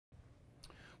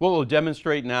What we'll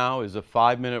demonstrate now is a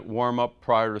 5-minute warm-up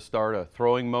prior to start a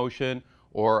throwing motion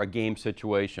or a game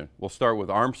situation. We'll start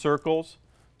with arm circles,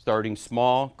 starting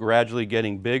small, gradually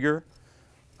getting bigger.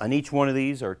 On each one of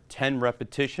these are 10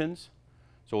 repetitions.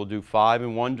 So we'll do 5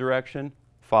 in one direction,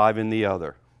 5 in the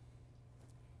other.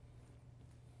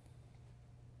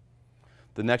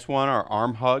 The next one are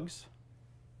arm hugs.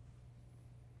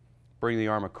 Bring the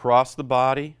arm across the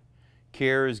body.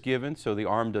 Care is given so the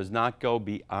arm does not go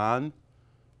beyond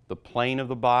the plane of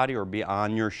the body or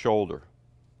beyond your shoulder.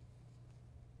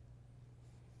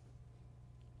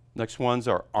 Next ones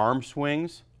are arm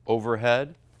swings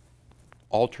overhead,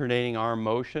 alternating arm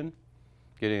motion,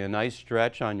 getting a nice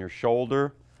stretch on your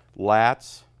shoulder,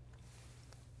 lats.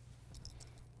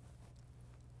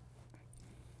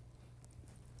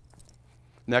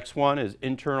 Next one is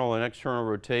internal and external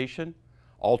rotation,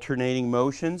 alternating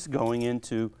motions going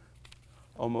into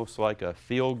almost like a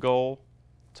field goal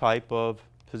type of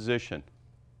position.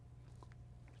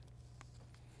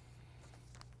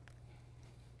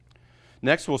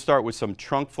 Next, we'll start with some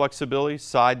trunk flexibility,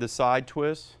 side-to-side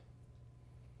twists,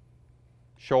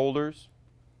 shoulders,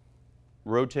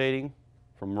 rotating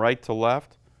from right to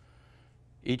left.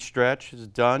 Each stretch is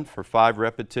done for 5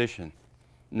 repetitions.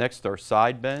 Next are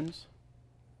side bends,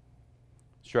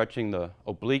 stretching the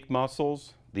oblique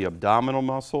muscles, the abdominal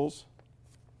muscles.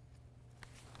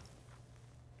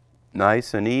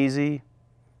 Nice and easy,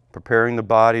 preparing the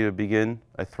body to begin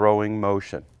a throwing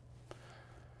motion.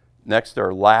 Next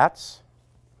are lats.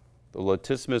 The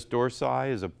latissimus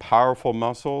dorsi is a powerful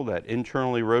muscle that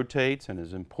internally rotates and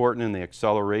is important in the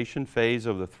acceleration phase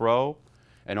of the throw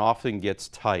and often gets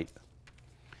tight.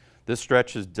 This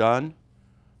stretch is done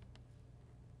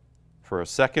for a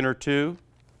second or two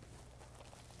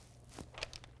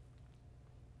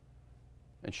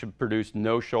and should produce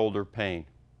no shoulder pain.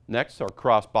 Next are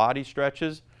cross body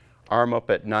stretches, arm up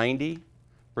at 90,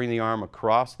 bring the arm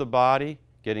across the body,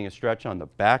 getting a stretch on the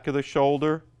back of the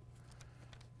shoulder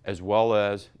as well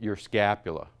as your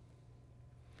scapula.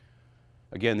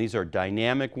 Again, these are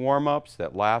dynamic warm-ups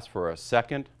that last for a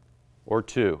second or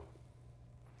two.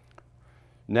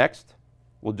 Next,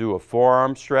 we'll do a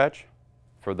forearm stretch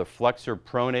for the flexor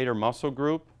pronator muscle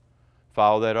group.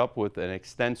 Follow that up with an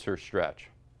extensor stretch.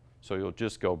 So you'll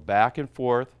just go back and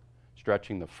forth,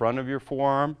 stretching the front of your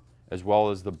forearm as well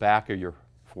as the back of your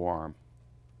forearm.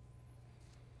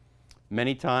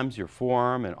 Many times your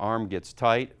forearm and arm gets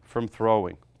tight from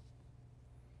throwing.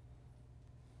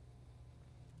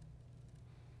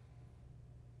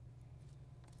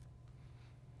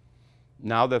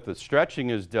 Now that the stretching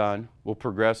is done, we'll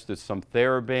progress to some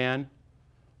TheraBand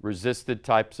resisted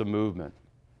types of movement.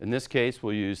 In this case,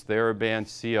 we'll use TheraBand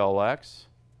CLX.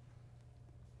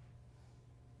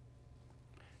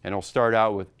 And I'll start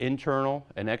out with internal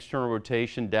and external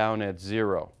rotation down at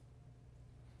 0.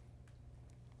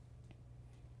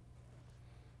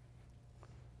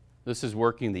 This is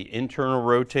working the internal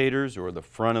rotators or the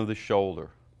front of the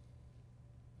shoulder.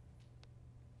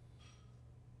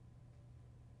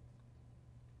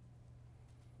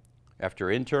 After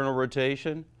internal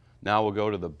rotation, now we'll go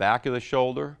to the back of the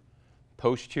shoulder,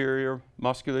 posterior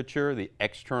musculature, the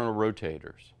external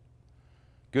rotators.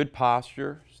 Good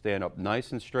posture, stand up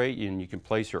nice and straight, and you can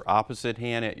place your opposite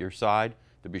hand at your side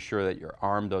to be sure that your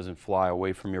arm doesn't fly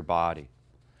away from your body.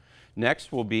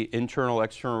 Next will be internal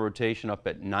external rotation up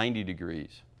at 90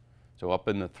 degrees, so up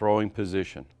in the throwing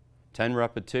position. 10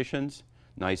 repetitions,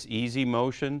 nice easy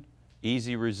motion,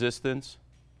 easy resistance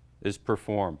is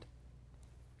performed.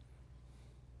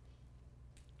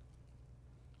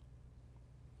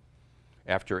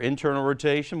 After internal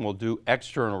rotation, we'll do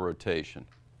external rotation,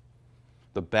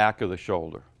 the back of the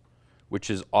shoulder, which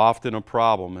is often a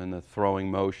problem in the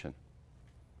throwing motion.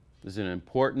 This is an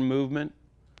important movement,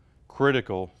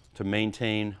 critical to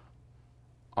maintain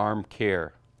arm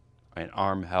care and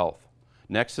arm health.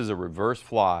 Next is a reverse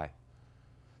fly.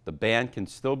 The band can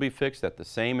still be fixed at the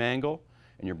same angle,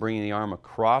 and you're bringing the arm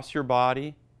across your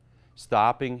body,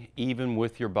 stopping even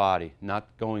with your body, not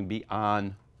going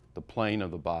beyond the plane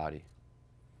of the body.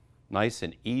 Nice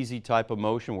and easy type of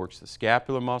motion, works the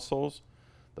scapular muscles,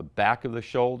 the back of the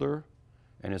shoulder,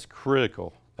 and is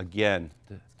critical, again,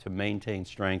 to maintain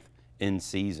strength in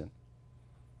season.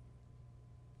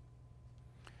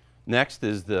 Next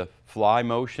is the fly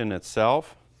motion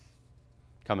itself,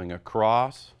 coming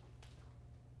across,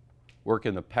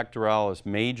 working the pectoralis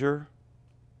major,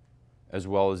 as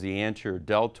well as the anterior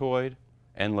deltoid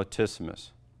and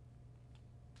latissimus.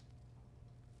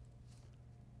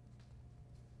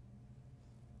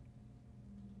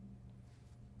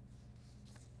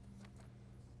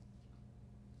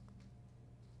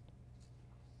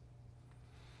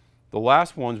 The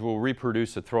last ones will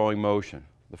reproduce a throwing motion.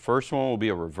 The first one will be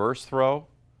a reverse throw,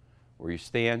 where you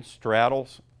stand,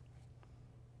 straddles,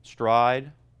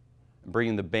 stride,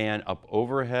 bringing the band up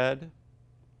overhead,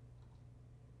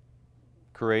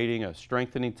 creating a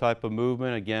strengthening type of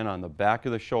movement, again on the back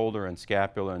of the shoulder and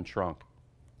scapula and trunk.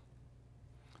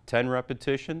 10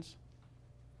 repetitions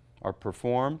are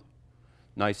performed.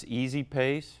 Nice easy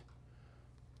pace,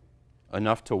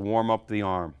 enough to warm up the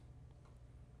arm.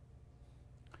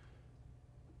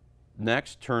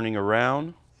 Next, turning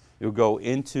around, you'll go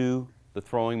into the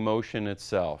throwing motion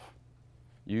itself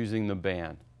using the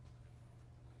band.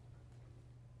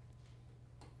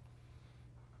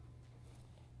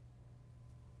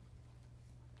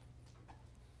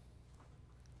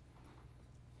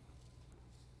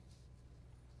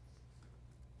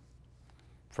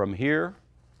 From here,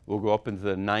 we'll go up into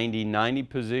the 90-90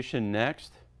 position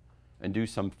next and do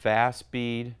some fast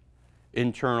speed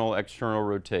internal external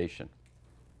rotation.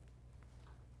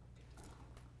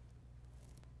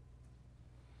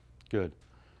 Good.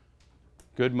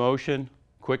 Good motion,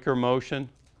 quicker motion,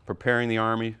 preparing the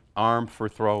arm for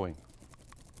throwing.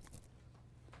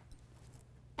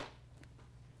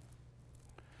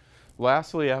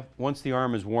 Lastly, once the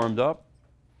arm is warmed up,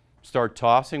 start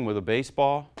tossing with a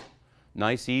baseball.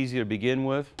 Nice, easy to begin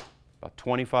with, about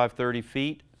 25-30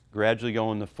 feet, gradually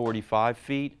going to 45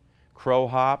 feet. Crow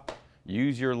hop,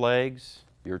 use your legs,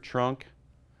 your trunk.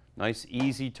 Nice,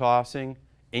 easy tossing,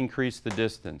 increase the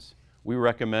distance. We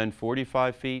recommend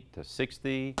 45 feet to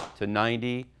 60 to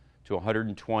 90 to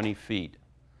 120 feet.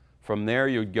 From there,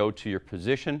 you would go to your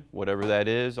position, whatever that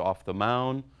is, off the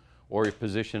mound, or your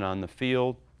position on the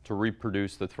field to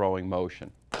reproduce the throwing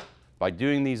motion. By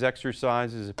doing these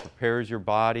exercises, it prepares your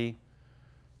body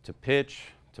to pitch,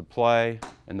 to play,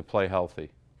 and to play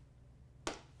healthy.